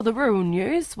The rural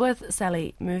news with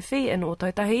Sally Murphy in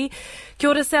Ōtautahi. Kia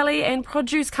ora, Sally. And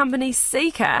produce company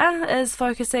Seeka is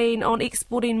focusing on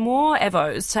exporting more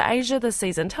avos to Asia this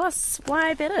season. Tell us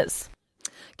why that is.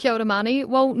 Kia ora, Mani.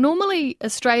 Well, normally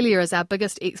Australia is our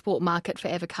biggest export market for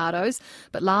avocados,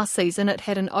 but last season it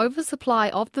had an oversupply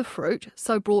of the fruit,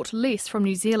 so brought less from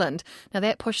New Zealand. Now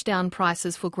that pushed down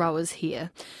prices for growers here.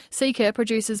 Seeka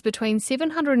produces between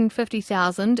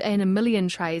 750,000 and 1 million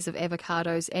trays of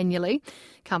avocados annually.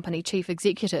 Company Chief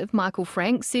Executive Michael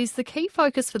Frank says the key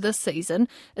focus for this season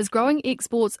is growing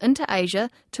exports into Asia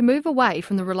to move away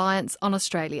from the reliance on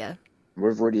Australia.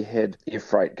 We've already had air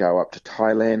freight go up to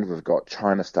Thailand. We've got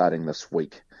China starting this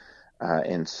week.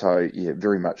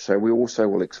 Very much so. We also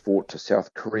will export to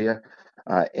South Korea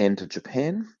and to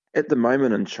Japan. At the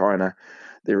moment in China,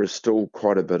 there is still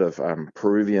quite a bit of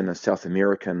Peruvian and South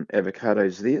American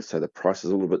avocados there, so the price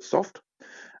is a little bit soft.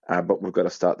 But we've got to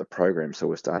start the program, so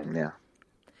we're starting now.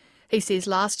 He says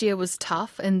last year was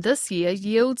tough and this year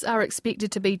yields are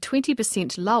expected to be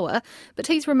 20% lower, but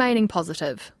he's remaining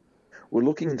positive. We're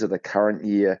looking into the current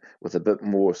year with a bit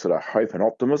more sort of hope and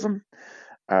optimism.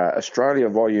 Australia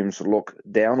volumes look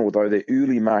down, although the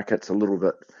early market's a little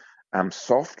bit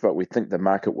soft, but we think the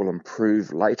market will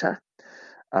improve later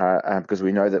because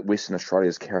we know that Western Australia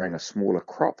is carrying a smaller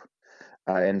crop.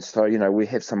 We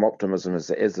have some optimism as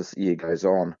this year goes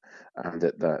on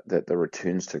that the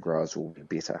returns to growers will be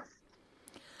better.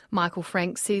 Michael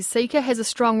Frank says Seeka has a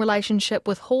strong relationship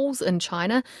with Halls in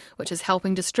China, which is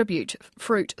helping distribute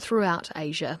fruit throughout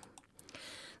Asia.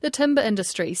 The timber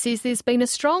industry says there's been a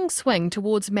strong swing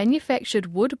towards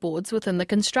manufactured wood boards within the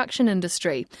construction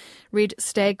industry. Red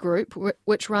Stag Group,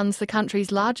 which runs the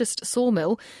country's largest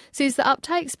sawmill, says the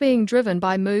uptake's being driven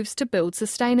by moves to build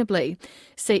sustainably.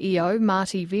 CEO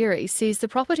Marty Verey says the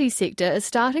property sector is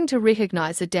starting to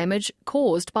recognise the damage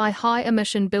caused by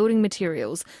high-emission building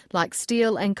materials like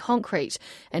steel and concrete,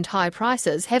 and high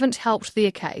prices haven't helped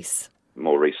their case.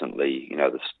 More recently,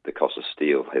 the cost of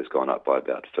steel has gone up by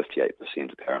about 58%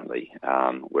 apparently,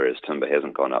 whereas timber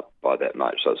hasn't gone up by that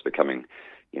much. So it's becoming,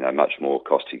 much more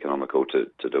cost economical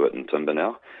to do it in timber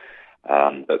now.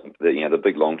 But the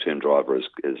big long-term driver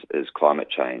is climate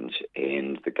change,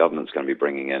 and the government's going to be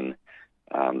bringing in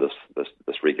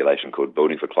this regulation called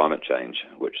Building for Climate Change,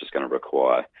 which is going to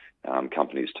require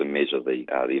companies to measure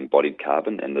the embodied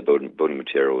carbon and the building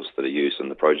materials that are used in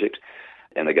the project.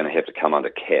 And they're going to have to come under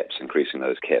caps. Increasing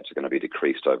those caps are going to be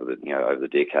decreased over the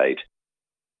decade.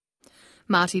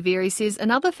 Marty Verey says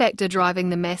another factor driving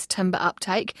the mass timber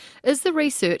uptake is the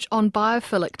research on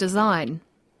biophilic design.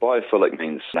 Biophilic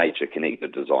means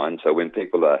nature-connected design. So when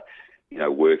people are,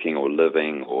 working or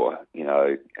living or,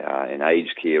 in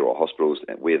aged care or hospitals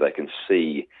where they can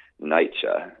see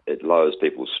nature, it lowers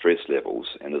people's stress levels.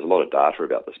 And there's a lot of data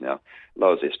about this now.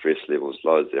 Lowers their stress levels,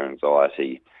 lowers their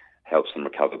anxiety, helps them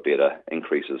recover better,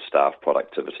 increases staff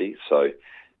productivity. So,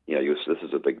 this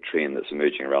is a big trend that's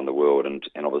emerging around the world. And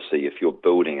obviously, if you're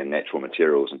building in natural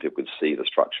materials and people could see the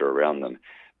structure around them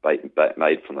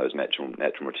made from those natural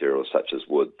materials such as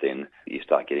wood, then you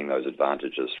start getting those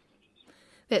advantages.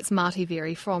 That's Marty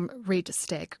Verey from Red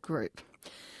Stag Group.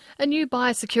 A new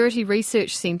biosecurity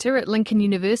research centre at Lincoln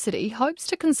University hopes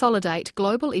to consolidate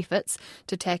global efforts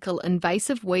to tackle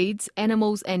invasive weeds,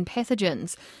 animals and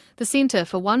pathogens. The Centre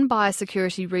for One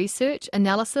Biosecurity Research,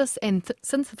 Analysis and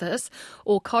Synthesis,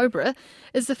 or COBRA,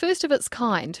 is the first of its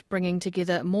kind, bringing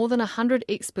together more than 100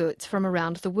 experts from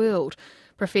around the world.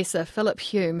 Professor Philip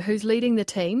Hume, who's leading the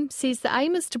team, says the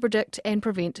aim is to predict and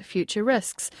prevent future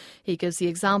risks. He gives the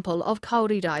example of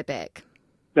kauri dieback.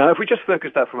 Now, if we just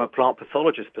focus that from a plant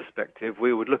pathologist perspective,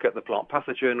 we would look at the plant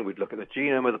pathogen, we'd look at the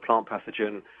genome of the plant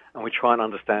pathogen, and we try and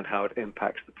understand how it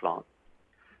impacts the plant.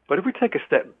 But if we take a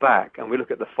step back and we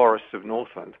look at the forests of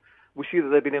Northland, we see that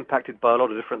they've been impacted by a lot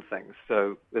of different things.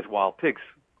 So there's wild pigs,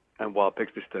 and wild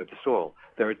pigs disturb the soil.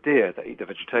 There are deer that eat the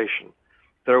vegetation.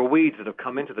 There are weeds that have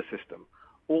come into the system.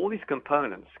 All these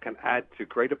components can add to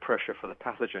greater pressure for the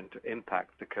pathogen to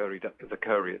impact the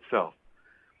kauri itself.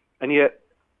 And yet,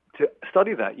 to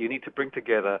study that, you need to bring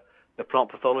together the plant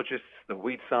pathologists, the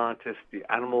weed scientists, the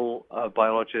animal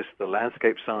biologists, the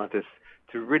landscape scientists,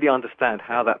 to really understand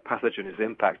how that pathogen is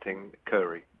impacting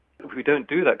kauri. If we don't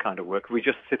do that kind of work, if we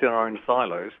just sit in our own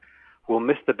silos, we'll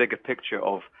miss the bigger picture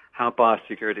of how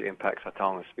biosecurity impacts our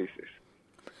taonga species.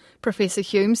 Professor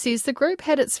Hume says the group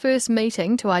had its first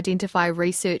meeting to identify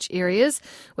research areas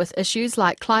with issues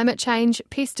like climate change,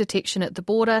 pest detection at the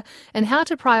border, and how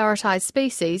to prioritise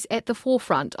species at the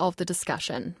forefront of the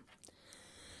discussion.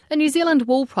 A New Zealand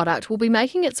wool product will be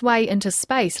making its way into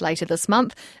space later this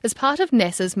month as part of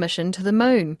NASA's mission to the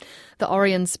Moon. The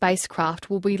Orion spacecraft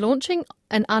will be launching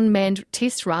an unmanned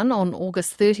test run on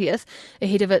August 30th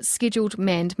ahead of its scheduled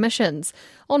manned missions.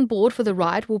 On board for the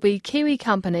ride will be Kiwi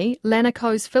company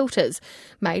Lanico's filters,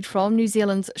 made from New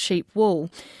Zealand's sheep wool.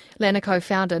 Lanico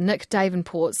founder Nick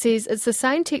Davenport says it's the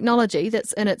same technology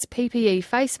that's in its PPE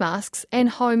face masks and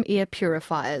home air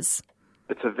purifiers.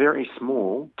 It's a very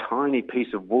small, tiny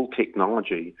piece of wool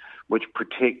technology which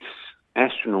protects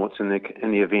astronauts in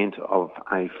the event of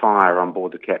a fire on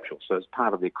board the capsule. So it's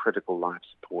part of their critical life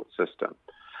support system.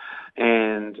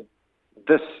 And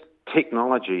this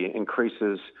technology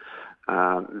increases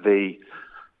the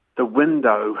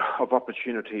window of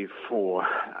opportunity for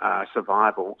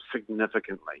survival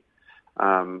significantly.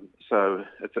 So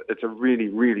it's a really,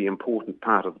 really important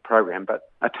part of the program, but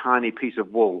a tiny piece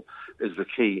of wool is the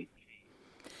key.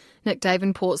 Nick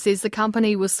Davenport says the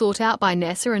company was sought out by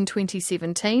NASA in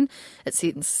 2017. It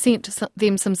sent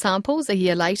them some samples a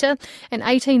year later, and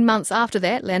 18 months after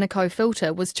that, Lanico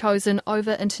Filter was chosen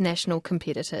over international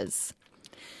competitors.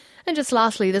 And just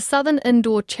lastly, the Southern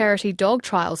Indoor Charity Dog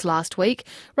Trials last week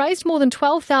raised more than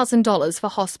 $12,000 for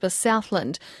Hospice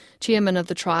Southland. Chairman of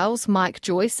the trials, Mike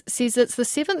Joyce, says it's the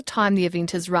 7th time the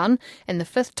event is run and the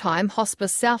 5th time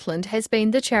Hospice Southland has been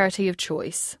the charity of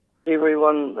choice.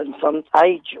 Everyone in some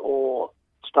age or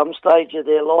some stage of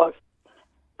their life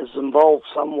is involved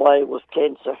some way with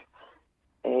cancer,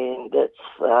 and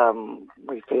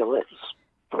we feel that's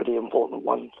a pretty important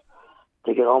one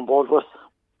to get on board with.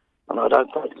 And I don't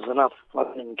think there's enough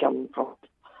funding coming from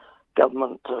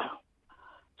government to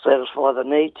satisfy the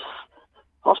needs.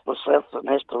 Hospice Southland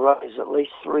has to raise at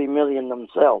least $3 million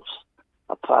themselves,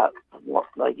 apart from what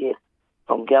they get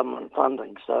from government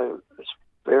funding. So it's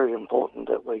very important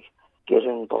that we get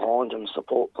in behind and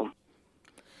support them.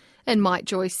 And Mike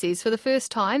Joyce says for the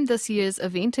first time this year's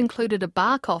event included a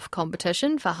bark-off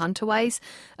competition for Hunterways,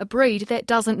 a breed that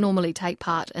doesn't normally take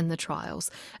part in the trials.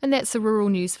 And that's the rural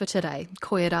news for today.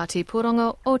 Koe rā te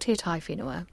pūrongo o te tai whenua.